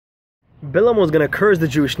Bilam was going to curse the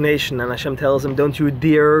Jewish nation, and Hashem tells him, "Don't you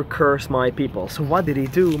dare curse my people." So what did he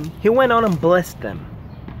do? He went on and blessed them.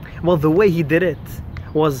 Well, the way he did it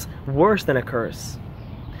was worse than a curse.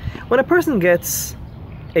 When a person gets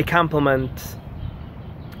a compliment,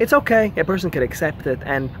 it's okay, a person can accept it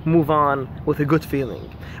and move on with a good feeling.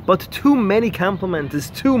 But too many compliments is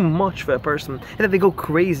too much for a person, and if they go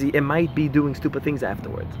crazy, it might be doing stupid things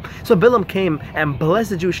afterwards. So Bilam came and blessed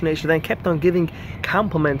the Jewish nation, then kept on giving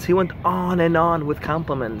compliments. He went on and on with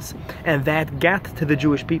compliments, and that got to the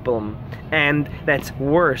Jewish people, and that's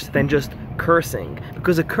worse than just cursing,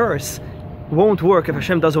 because a curse won't work if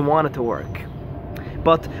Hashem doesn't want it to work.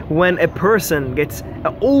 But when a person gets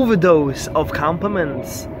an overdose of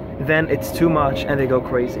compliments, then it's too much and they go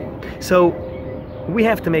crazy. So we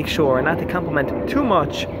have to make sure not to compliment too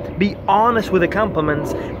much, be honest with the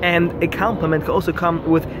compliments, and a compliment can also come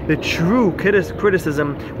with the true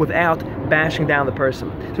criticism without bashing down the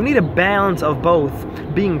person. So we need a balance of both,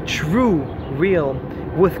 being true, real,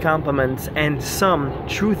 with compliments, and some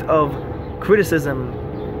truth of criticism.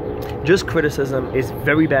 Just criticism is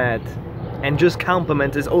very bad, and just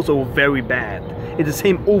compliment is also very bad. It's the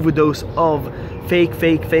same overdose of fake.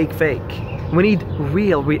 We need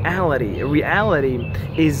real reality. Reality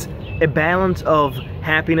is a balance of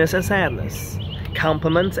happiness and sadness,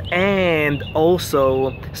 compliments and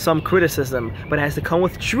also some criticism, but it has to come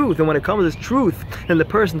with truth. And when it comes with truth, then the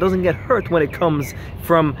person doesn't get hurt when it comes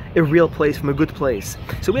from a real place, from a good place.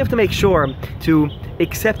 So we have to make sure to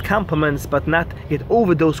accept compliments but not get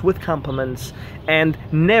overdosed with compliments, and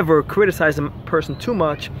never criticize a person too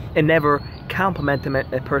much and never compliment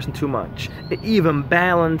a person too much. An even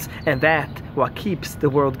balance, and that what keeps the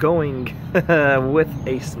world going with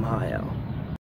a smile.